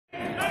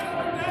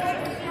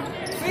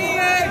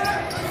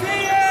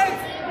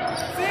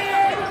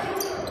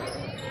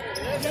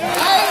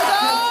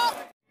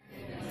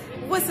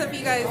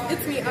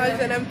me, Anja,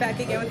 and I'm back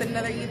again with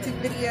another YouTube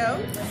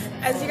video.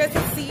 As you guys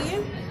can see,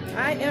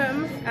 I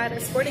am at a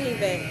sporting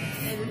event,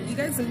 and you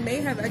guys may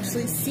have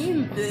actually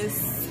seen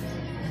this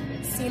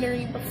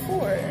scenery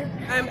before.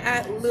 I'm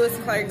at Lewis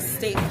Clark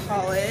State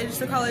College,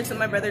 the college that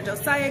my brother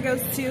Josiah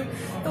goes to,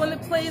 the one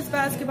that plays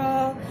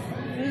basketball,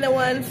 and the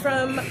one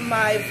from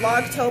my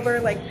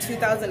Vlogtober, like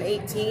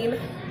 2018. Yeah,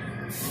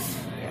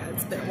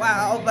 it's been a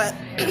while, but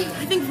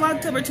I think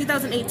Vlogtober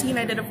 2018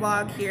 I did a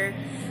vlog here,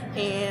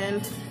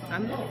 and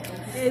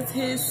it's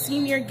his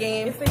senior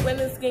game. If they win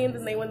this game,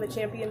 then they win the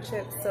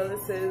championship, so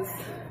this is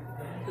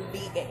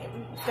the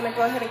game. Just gonna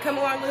go ahead and come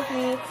along with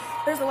me.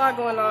 There's a lot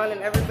going on,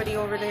 and everybody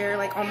over there,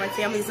 like all my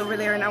family's over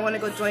there, and I want to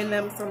go join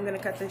them, so I'm gonna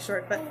cut this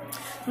short. But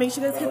make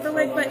sure you guys hit the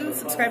like button,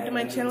 subscribe to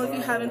my channel if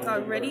you haven't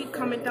already,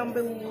 comment down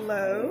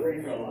below,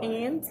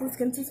 and let's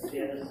get into this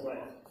video.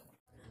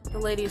 The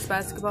ladies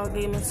basketball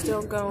game is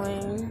still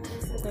going.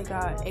 They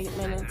got 8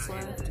 minutes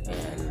left,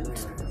 and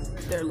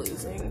they're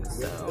losing,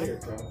 so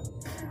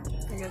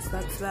I guess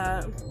that's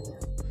that.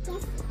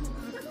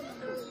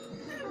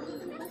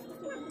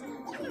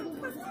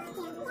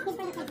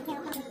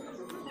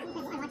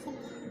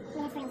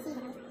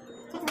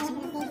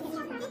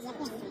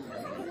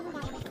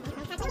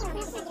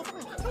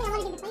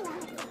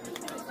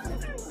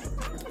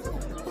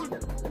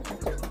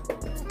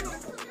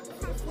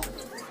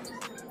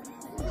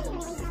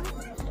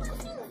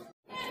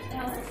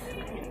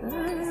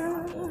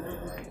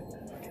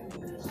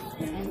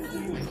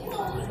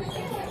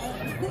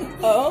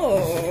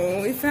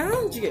 Oh, we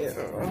found you.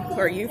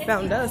 Or you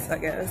found us, I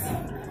guess.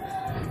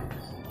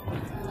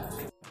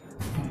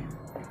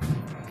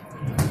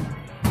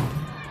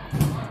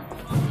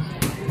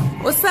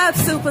 What's up,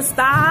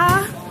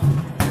 superstar?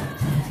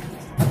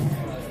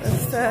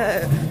 What's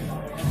up?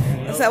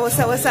 What's up, what's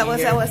up, what's up,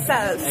 what's up, what's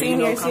up?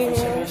 Senior,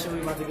 senior.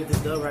 We about to get this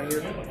dub right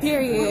here.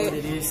 Period.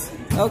 It is.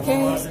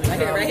 Okay. Right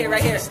here, right here,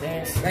 right here.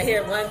 Right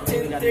here. 1,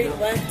 2, 3,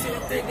 1, 2,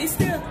 3. Be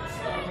still.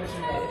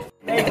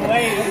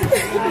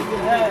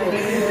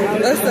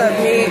 What's up,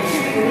 Nick?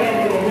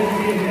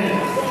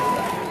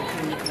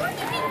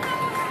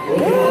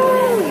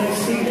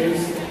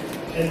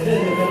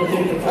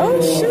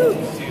 Oh, shoot.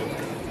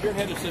 Your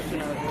head is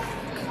sitting out here.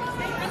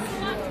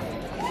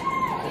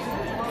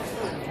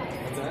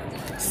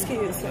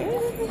 Excuse me.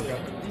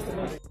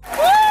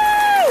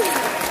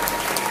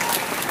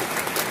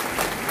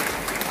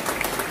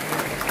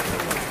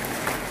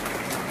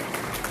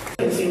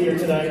 Woo! Senior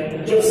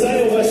tonight,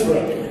 Josiah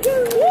Westbrook.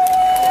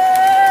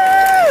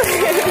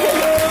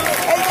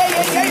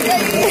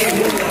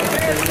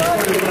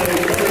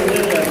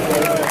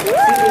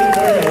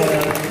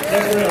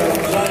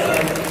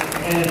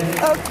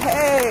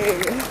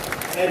 Okay.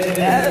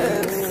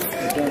 Yes.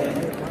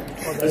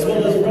 As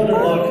well as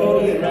brother-in-law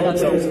Cody and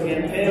relatives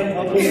and Pam,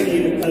 Uncle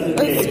Steve, and cousin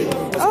Dave.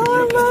 Oh, I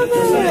love it.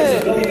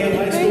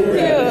 Thank you.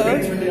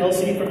 Transferred to LC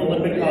from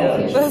Olympic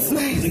College. That's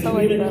nice. He's a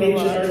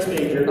communication arts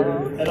major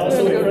and also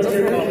a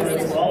Frontier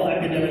Conference for all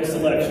academic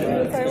selection.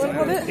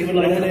 He would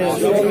like to ask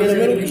social media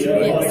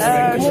about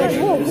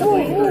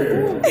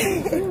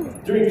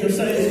During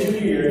Josiah's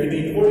junior year, he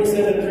made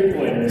 47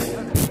 three-pointers,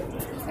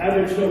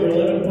 averaged over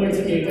 11 points a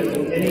game at the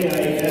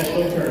NAIA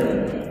national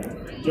tournament.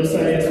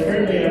 Josiah is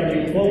currently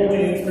averaging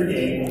 12.8 per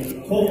game,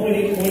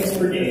 12.8 points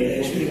per game,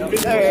 and shooting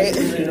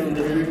 50% on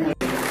the three-point.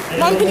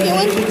 Mom, can you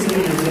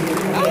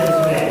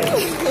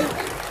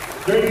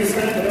During his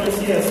time at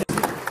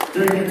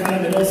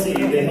LCSC,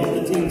 they helped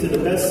the team to the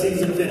best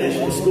season finish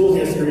in school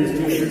history as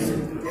juniors,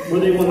 where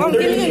they won 30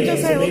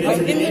 games and made it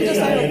to the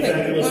NAIA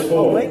fabulous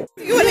score.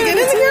 You want to get in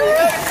the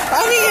camera? I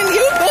mean,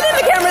 you've been in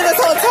the camera this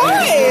whole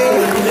time.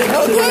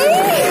 Okay.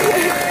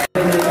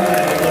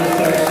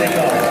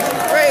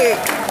 Right.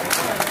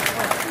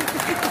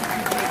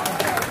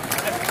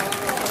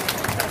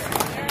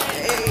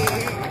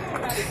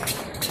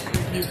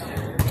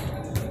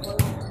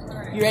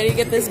 You ready to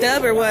get this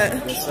dub or what?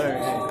 Yes, sir.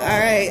 All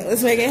right,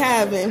 let's make it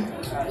happen.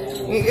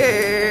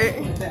 Yeah.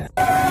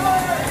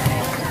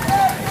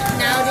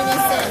 Now do we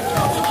sit?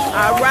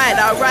 All right,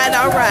 all right,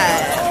 all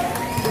right.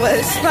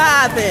 What's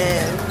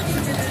poppin'?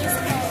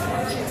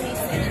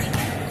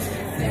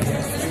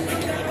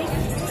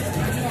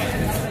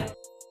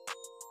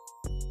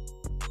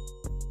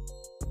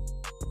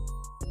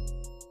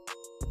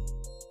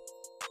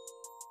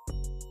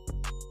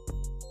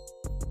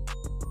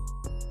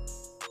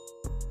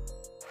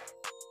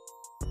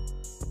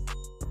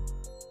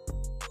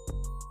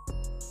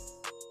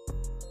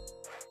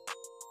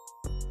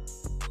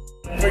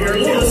 For your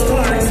Lewis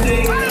Clark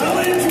State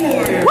College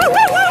Warriors.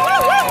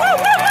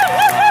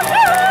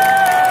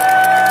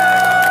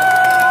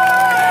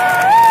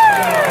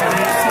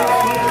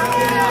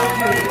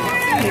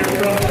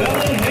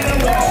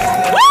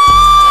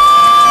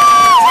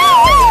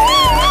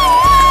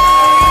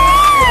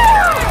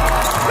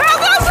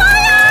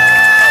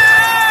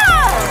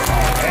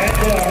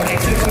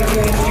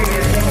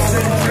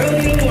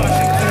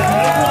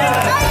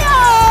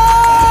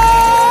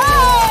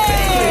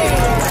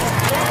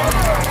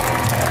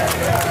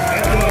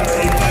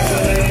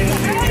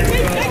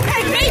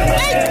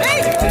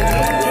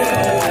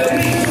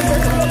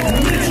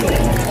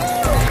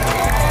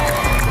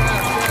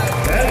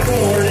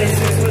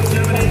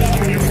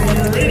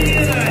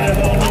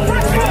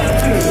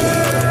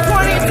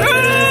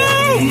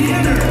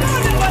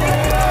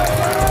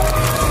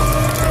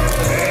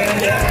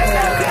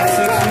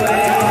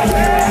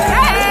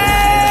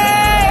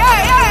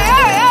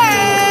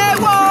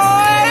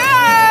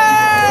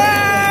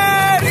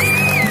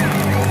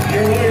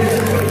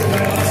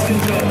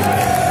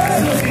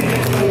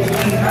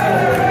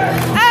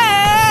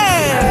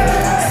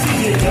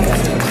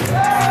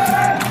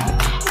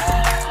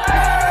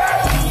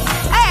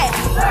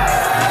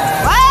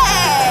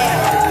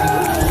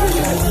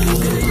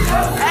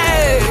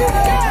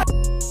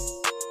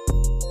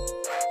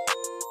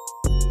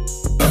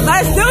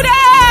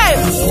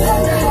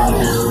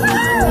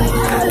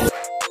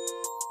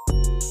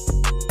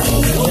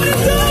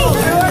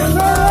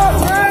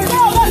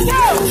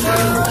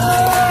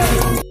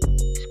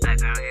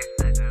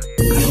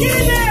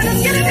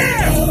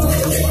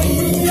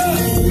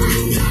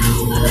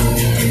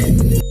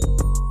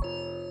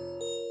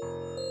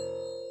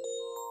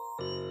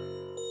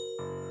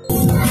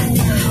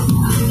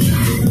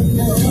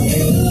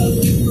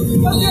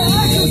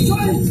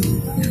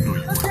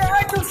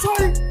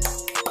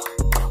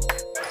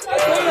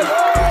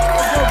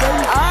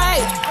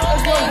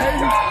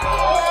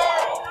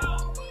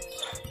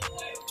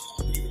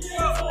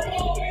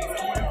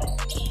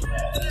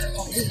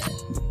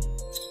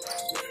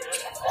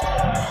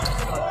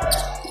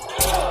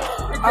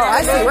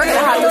 I see. We're gonna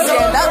have to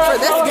stand up for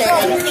this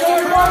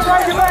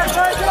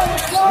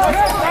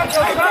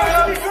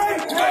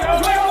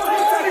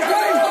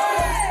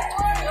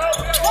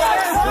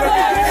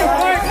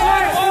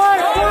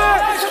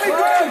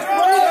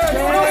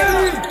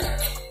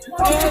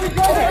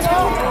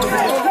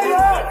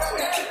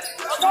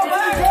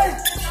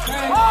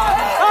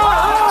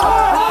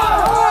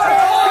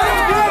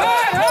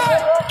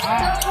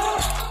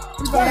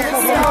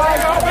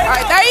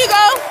Alright, there you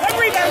go. Good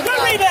rebound,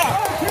 good rebound.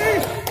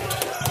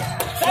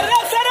 Set it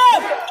up, set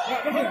up.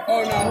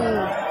 Oh no.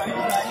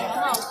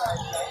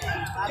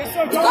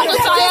 Go,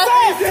 Josiah.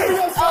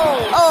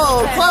 Oh,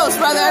 close,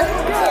 brother.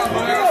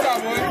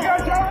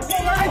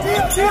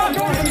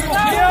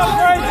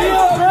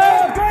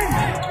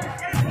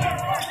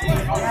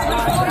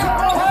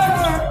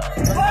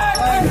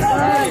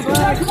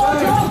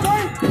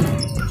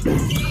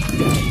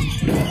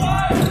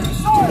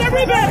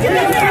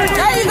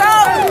 There you go.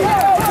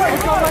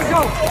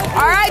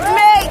 All right,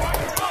 mate.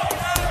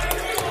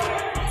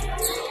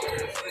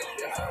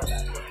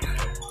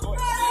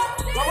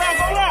 Go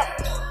around.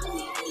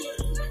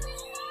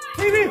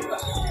 TV.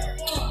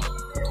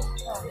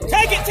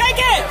 Take it.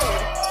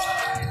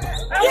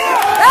 Yeah.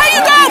 There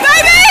you go,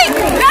 baby.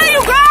 There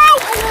you go.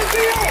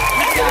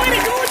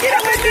 Go and get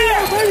up right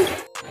there.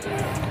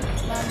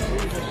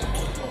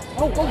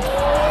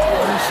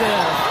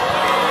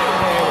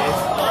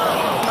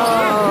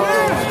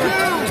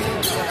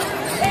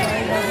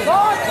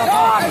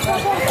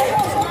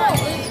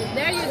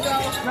 There you go.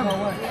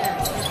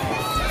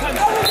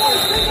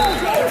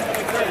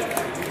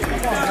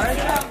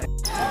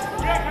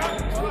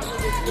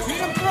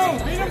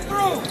 Beat him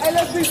through. Hey,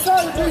 let's be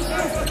solid,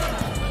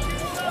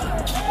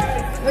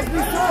 Let's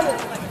be solid.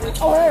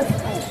 Oh, hey.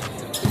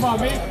 Come on,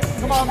 mate.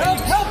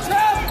 Help,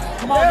 Trev.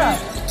 Come on, mate.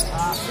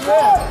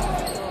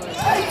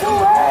 Hey, two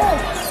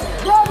hands.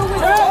 Grab it with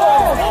two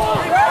hands.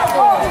 Grab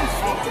it.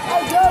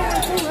 Hey, grab it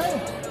with two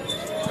hands.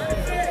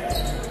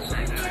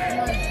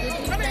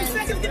 How many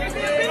seconds can you be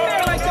in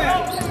there like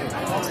that?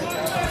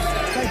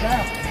 Stay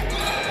down.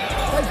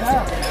 There you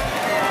go.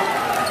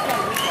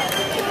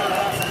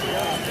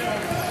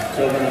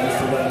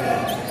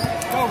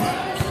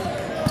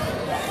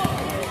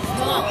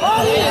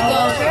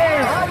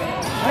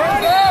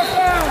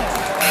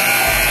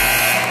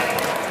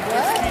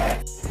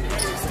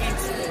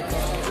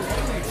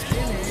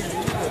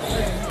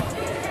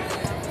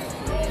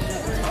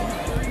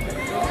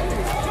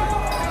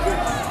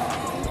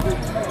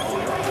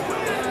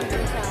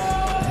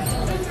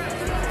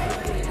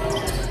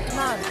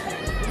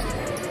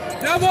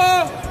 Double.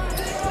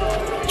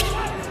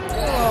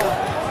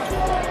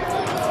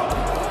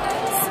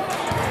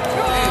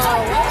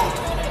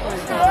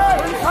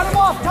 Cut him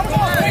off.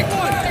 Take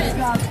one.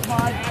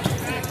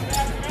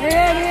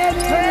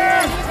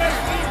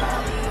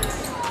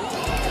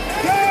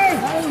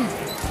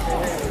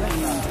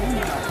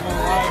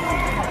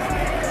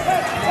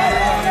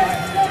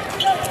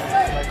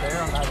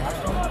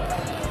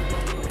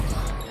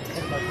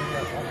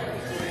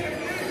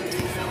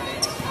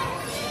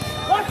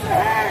 Watch the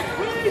hand,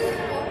 please.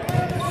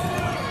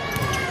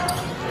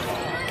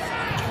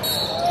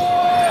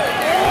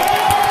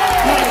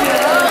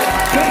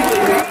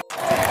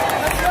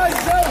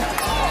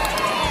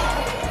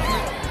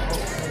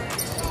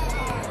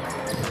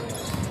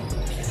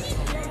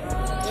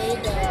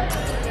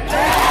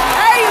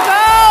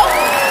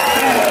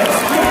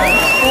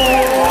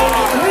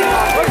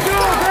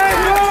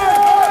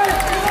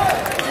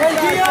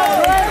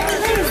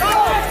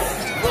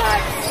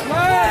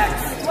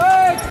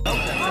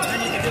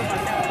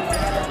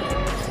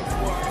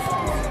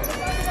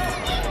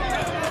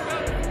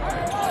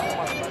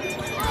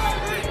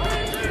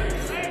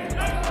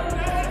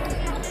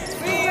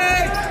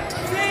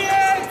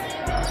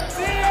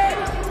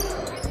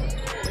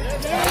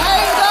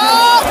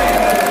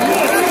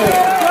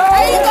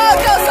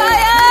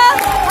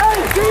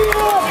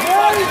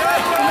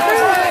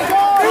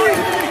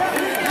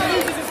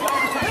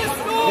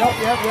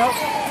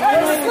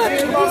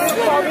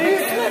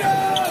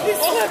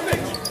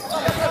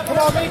 Come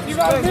on, Meek. You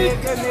got it,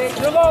 Meek.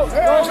 You're low. Go,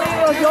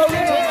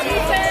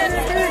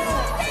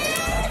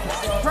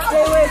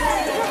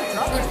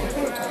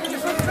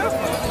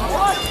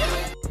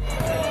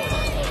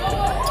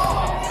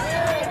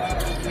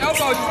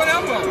 Elbow, you put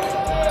elbow.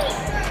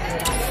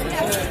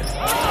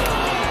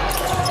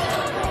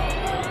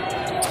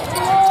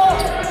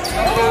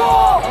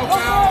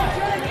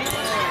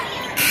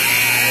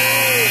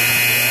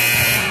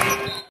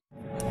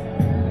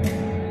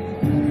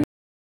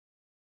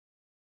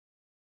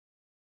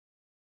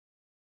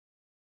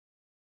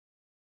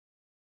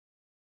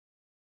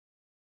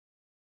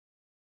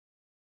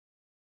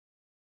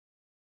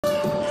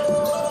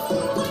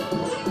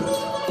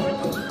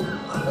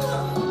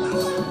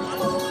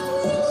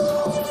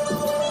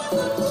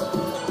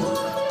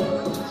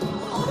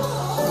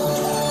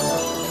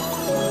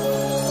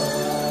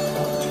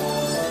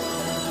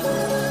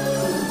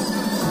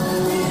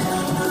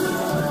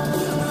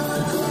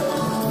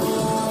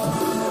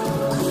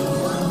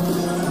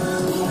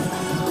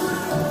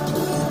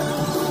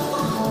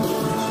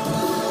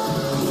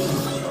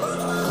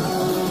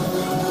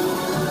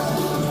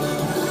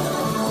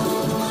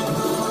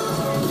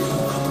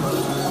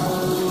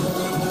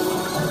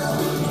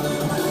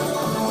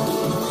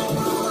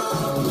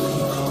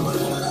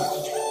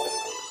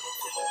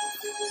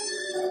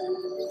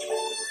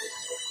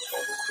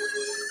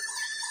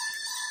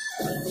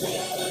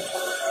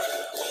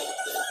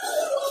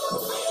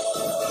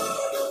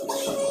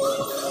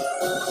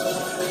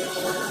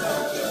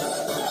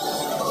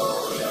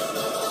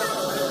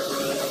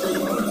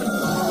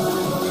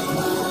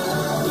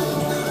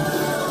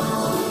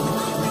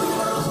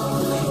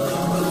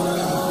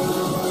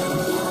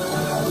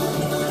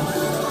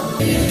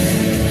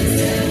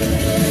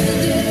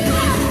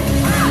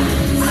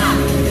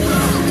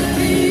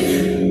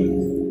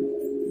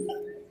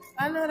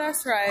 I know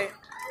that's right.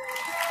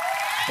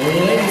 Well,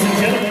 ladies and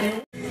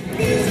gentlemen.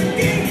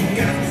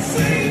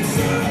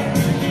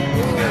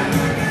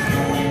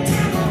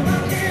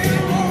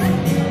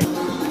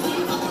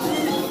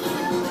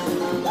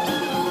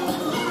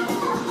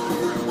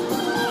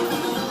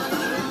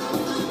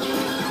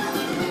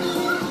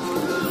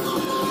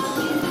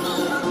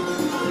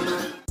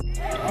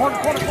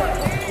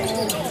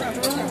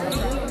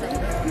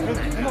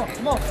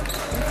 Come on.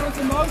 Let's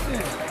some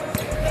motion.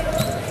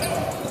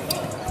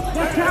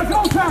 Let's have go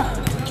time.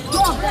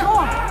 Come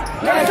on.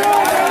 There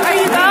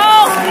you go.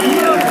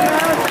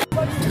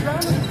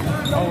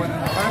 Oh, in the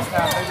first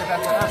half, they did that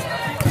to us.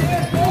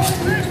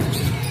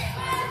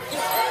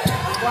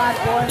 Black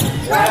boy.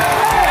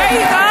 There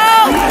you go.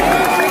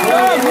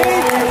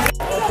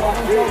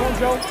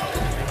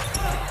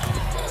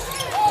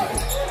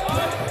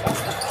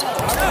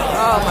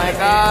 Oh my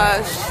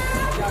gosh.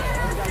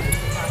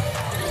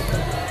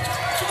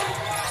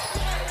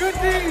 Good D,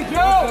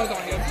 Joe!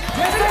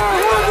 Yes, sir!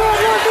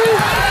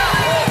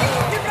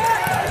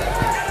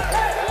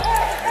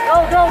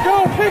 Go!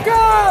 Pick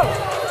up!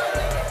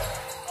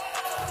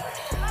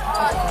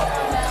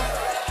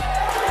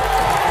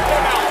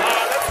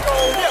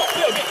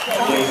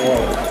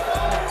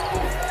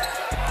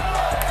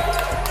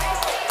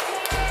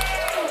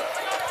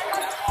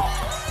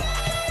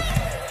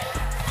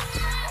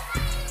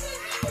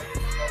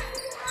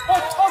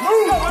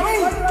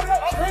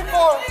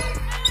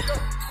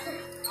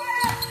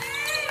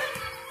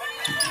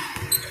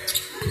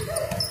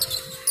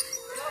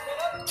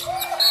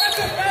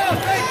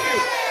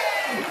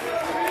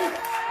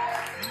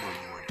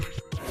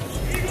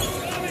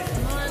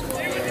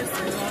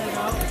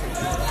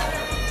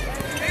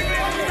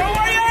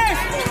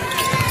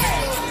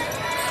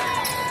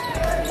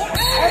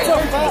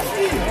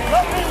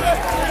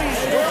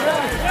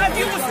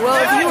 Well,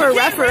 if you were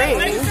refereeing,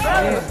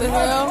 what the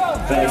hell?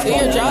 Do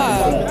your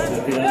job.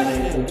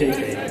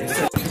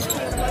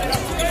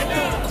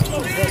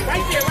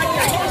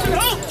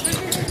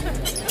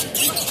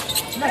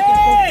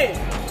 Hey!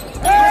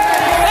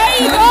 There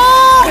you go!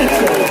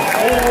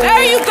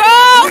 There you go!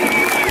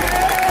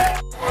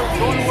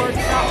 Going to work,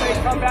 stop, they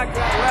come back to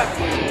that left.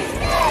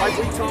 Like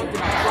we talked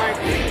about, right?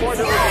 More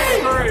to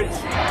discourage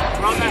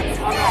on that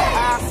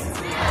pass,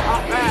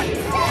 not back.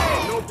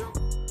 No.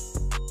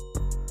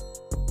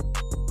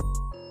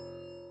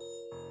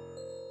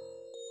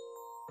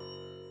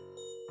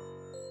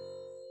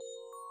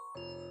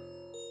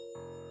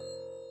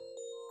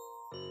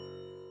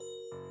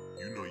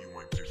 You know you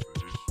ain't pitched for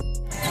this.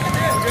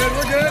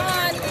 We're good. Come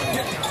on.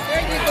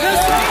 There you go.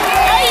 There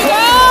you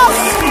go!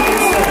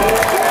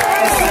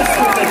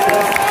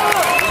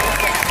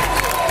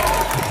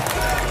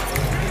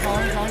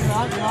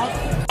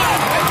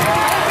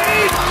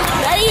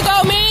 There you go,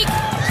 Meek.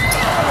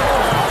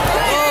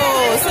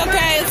 Oh, it's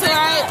okay. It's all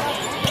right.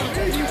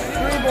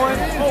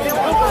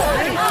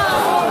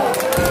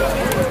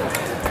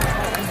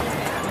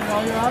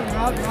 You're out.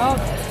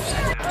 Cross.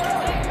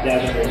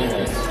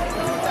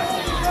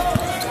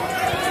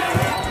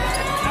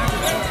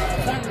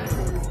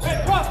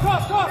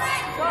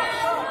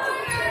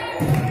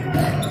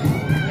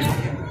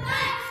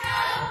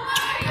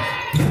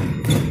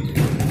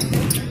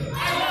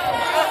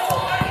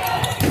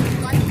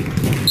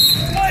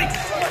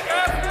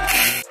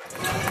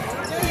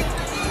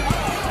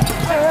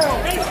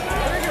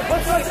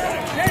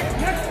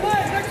 Next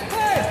play.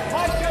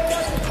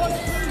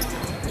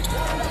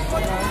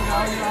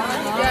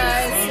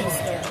 Guys.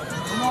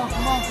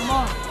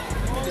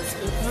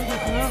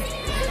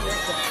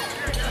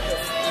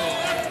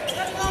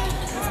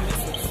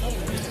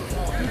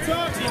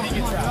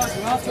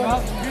 Come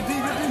on. Good D.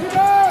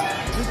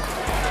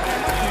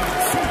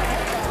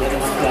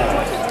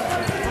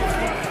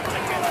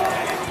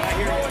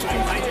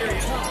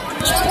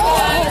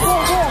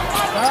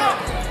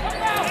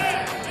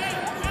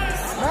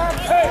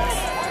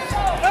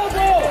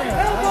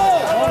 Elbow!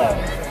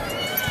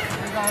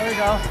 There we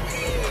go.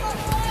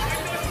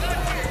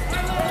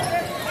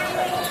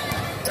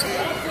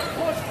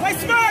 Play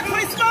smart!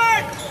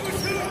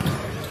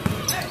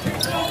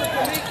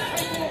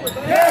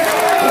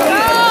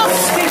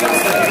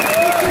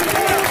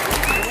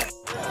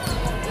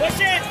 Push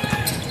it!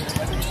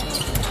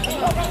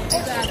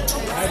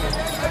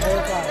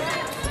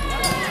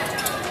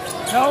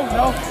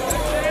 No.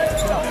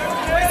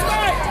 Play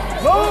smart!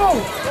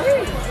 Move!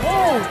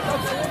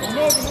 I'm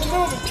moving.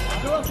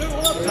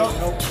 No.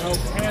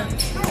 Hand.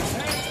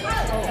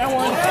 That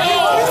one.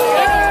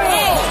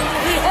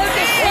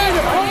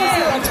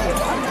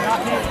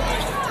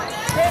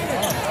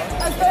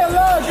 Stay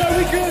alive, girl.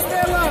 We can't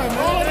stay alive,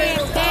 man.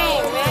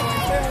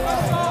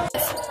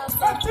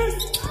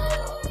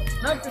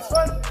 Practice,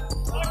 son.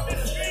 Come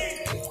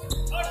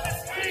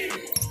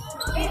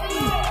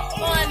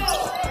on.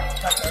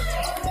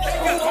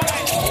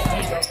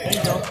 There you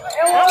go.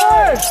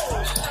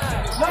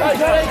 Nice,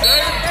 buddy.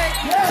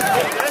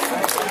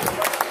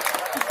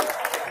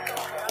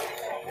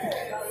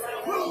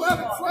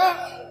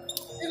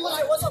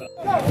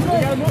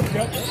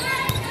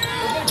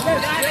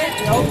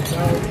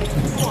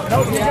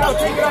 out,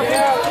 take it out.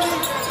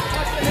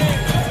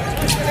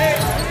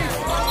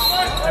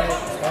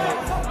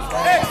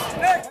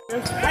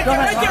 Right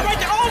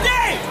there, all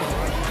day!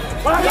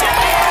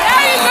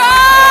 There you go!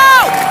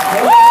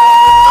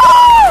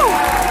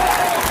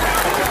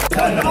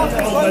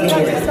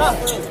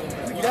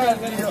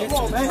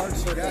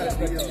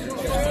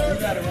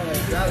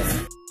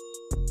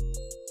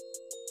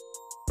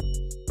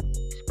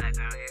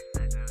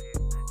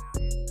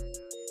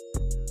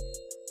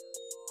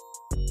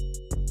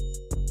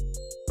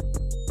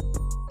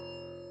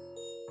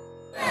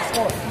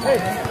 Hey,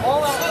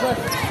 all out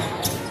pressure.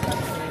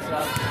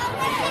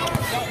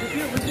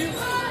 Review.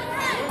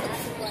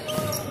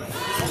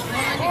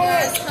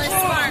 Play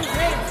smart.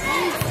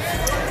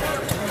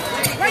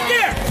 Right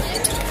there!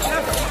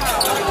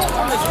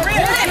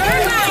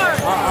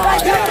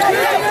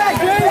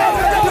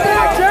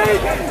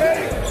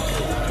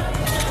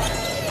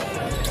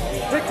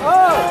 Pick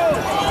up!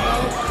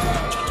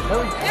 There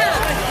we go.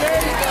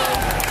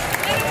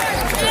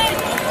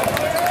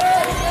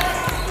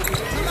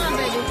 Come on,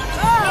 baby.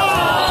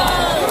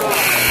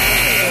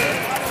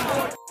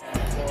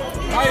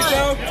 Nice,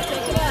 Joe.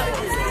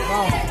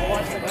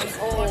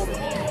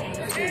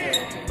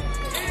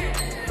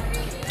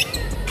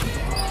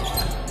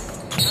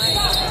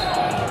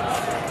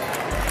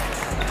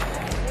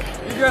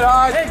 You good,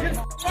 Hodge? Hey, good.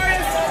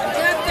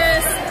 Got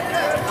this.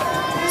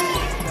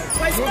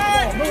 Play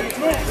smart. Move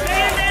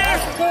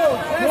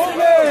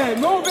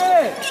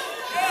it.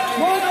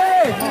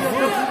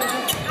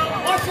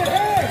 Watch your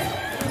head.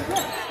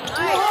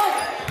 Rebound.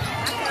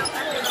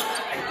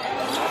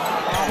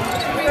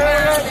 There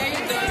you go.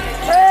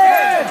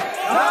 10,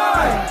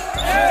 9,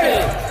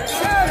 8,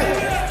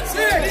 7,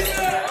 6.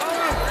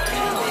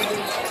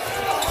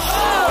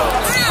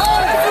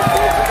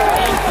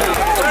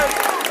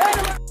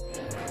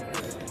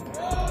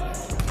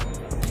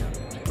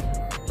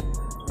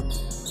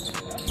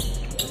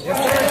 Yes,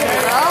 sir.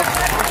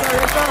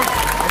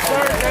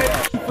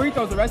 Free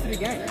throws the rest of the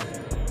game.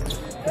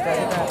 You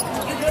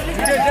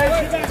good,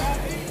 Jay?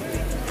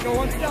 Go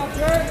one stop,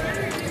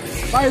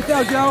 Jared. By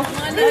yourself, Joe. By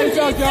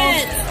yourself, Joe.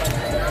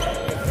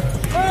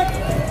 Left.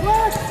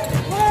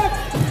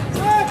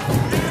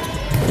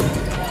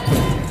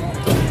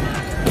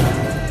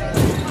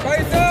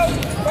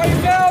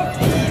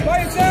 By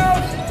yourself.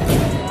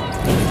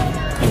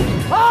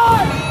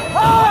 Hard.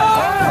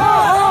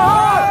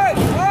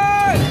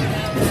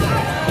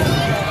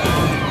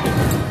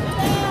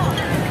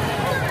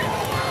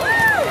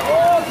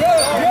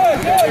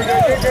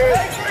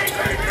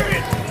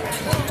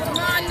 Come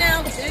on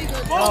now. There you go.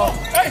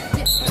 Thank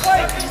you.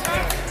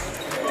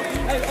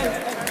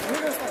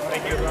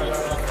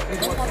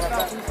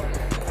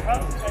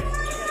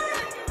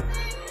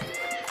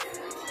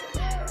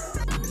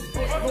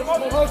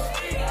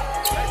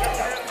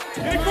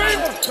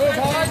 Good,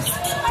 Hodge.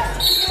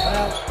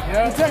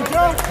 Yeah.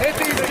 Joe. Hit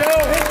these,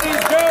 Joe.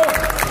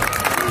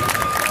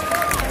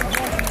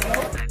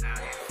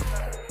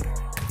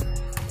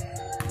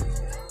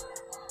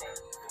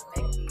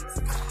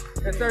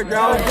 Yes, sir,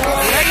 Joe.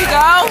 There you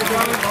go.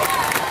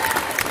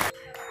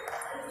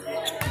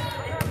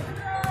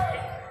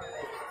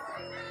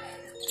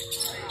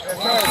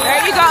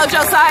 There you go,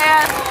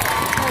 Josiah.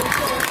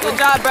 Good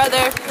job,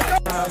 brother.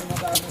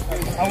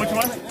 Which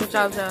one? Good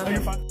job, Joe. You're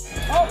fine.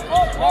 Walk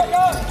up,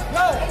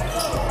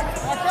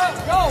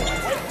 go.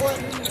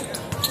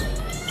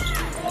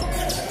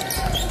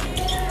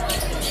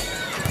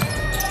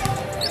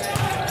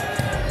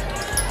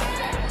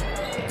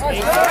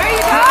 There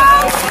you go.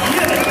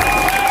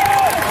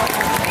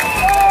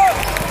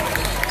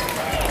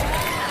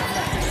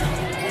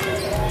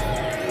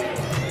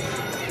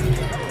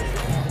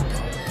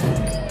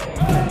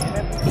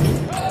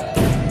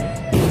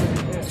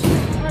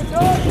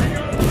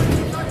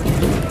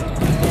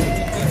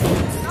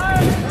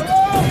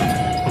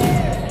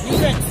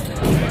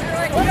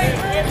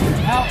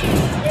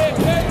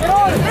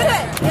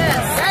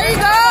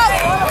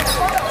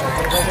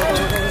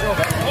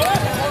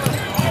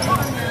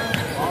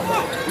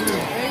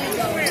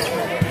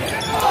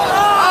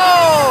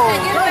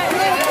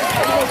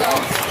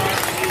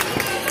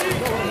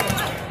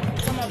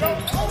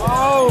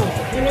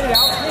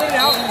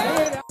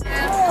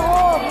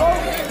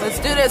 Let's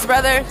do this,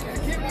 brother.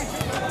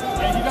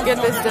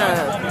 Get this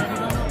done.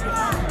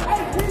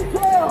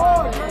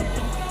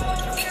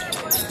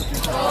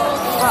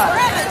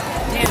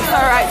 It's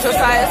all right,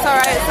 Josiah. It's all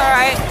right. It's all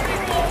right.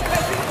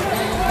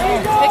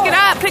 Pick it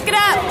up. Pick it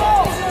up.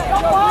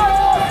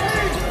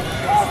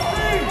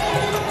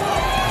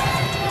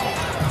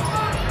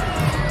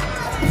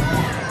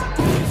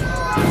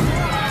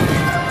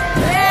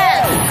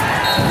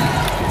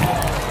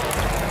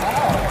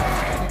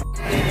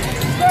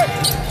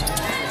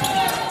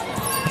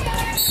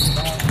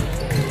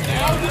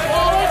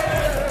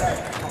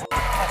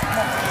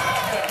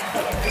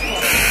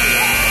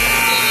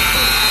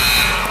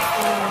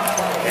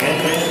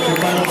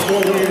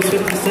 Warriors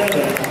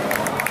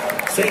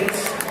 57, Saints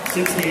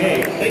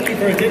 68. Thank you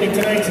for attending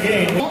tonight's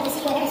game. Hope to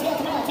see you at Harrisville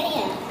tomorrow at 10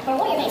 a.m. for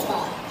Warrior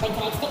Baseball. Play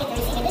tonight's ticket to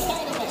receive a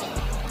discounted admission.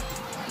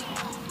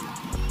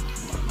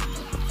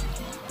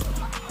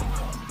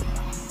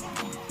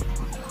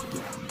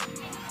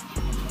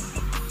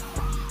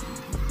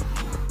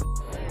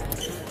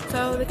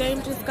 So the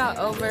game just got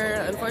over.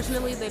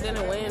 Unfortunately, they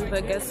didn't win,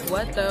 but guess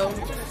what though?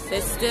 They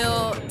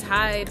still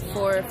tied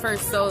for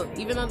first. So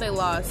even though they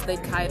lost, they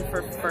tied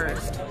for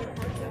first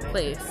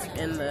place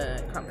in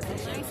the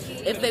competition.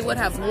 If they would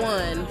have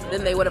won,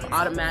 then they would have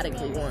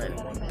automatically won,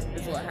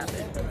 is what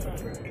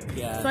happened.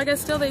 Yeah. So I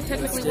guess still they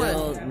technically won.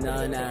 Still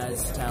none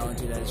as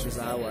talented as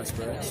Josiah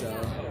Westbrook, so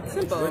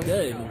simple. We're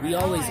good. We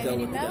always go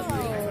with the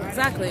W.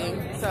 Exactly.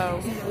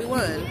 So we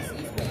won.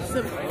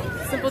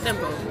 Simple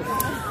dimple.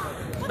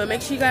 But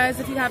make sure you guys,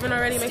 if you haven't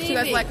already, make sure you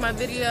guys like my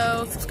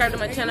video, subscribe to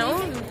my channel,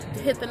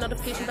 hit the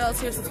notification bells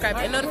here, subscribe,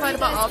 and notified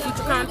about all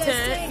future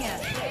content.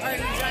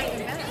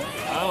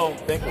 I don't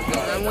think we're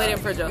done. I'm waiting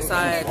for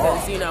Josiah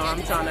because, you know,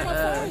 I'm trying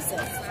to,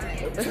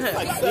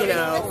 you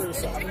know,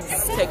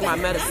 take my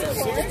medicine.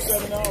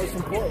 7 hours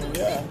from Portland,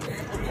 yeah.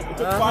 It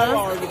took 5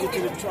 hours to get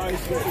to the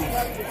Tri-Cities.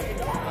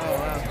 Oh,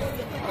 wow.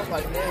 I was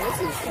like, man, this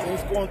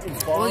is going too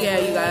far. Well, yeah,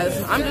 you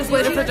guys. I'm just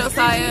waiting for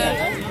Josiah,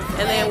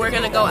 and then we're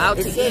going to go out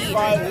to eat.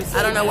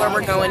 I don't know where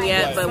we're going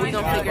yet, but we're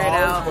going to figure it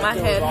out. My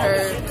head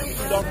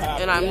hurts,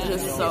 and I'm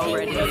just so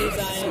ready to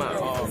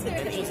smoke.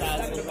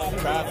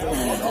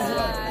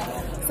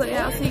 So,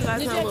 yeah, I'll see you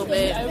guys in a little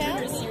bit.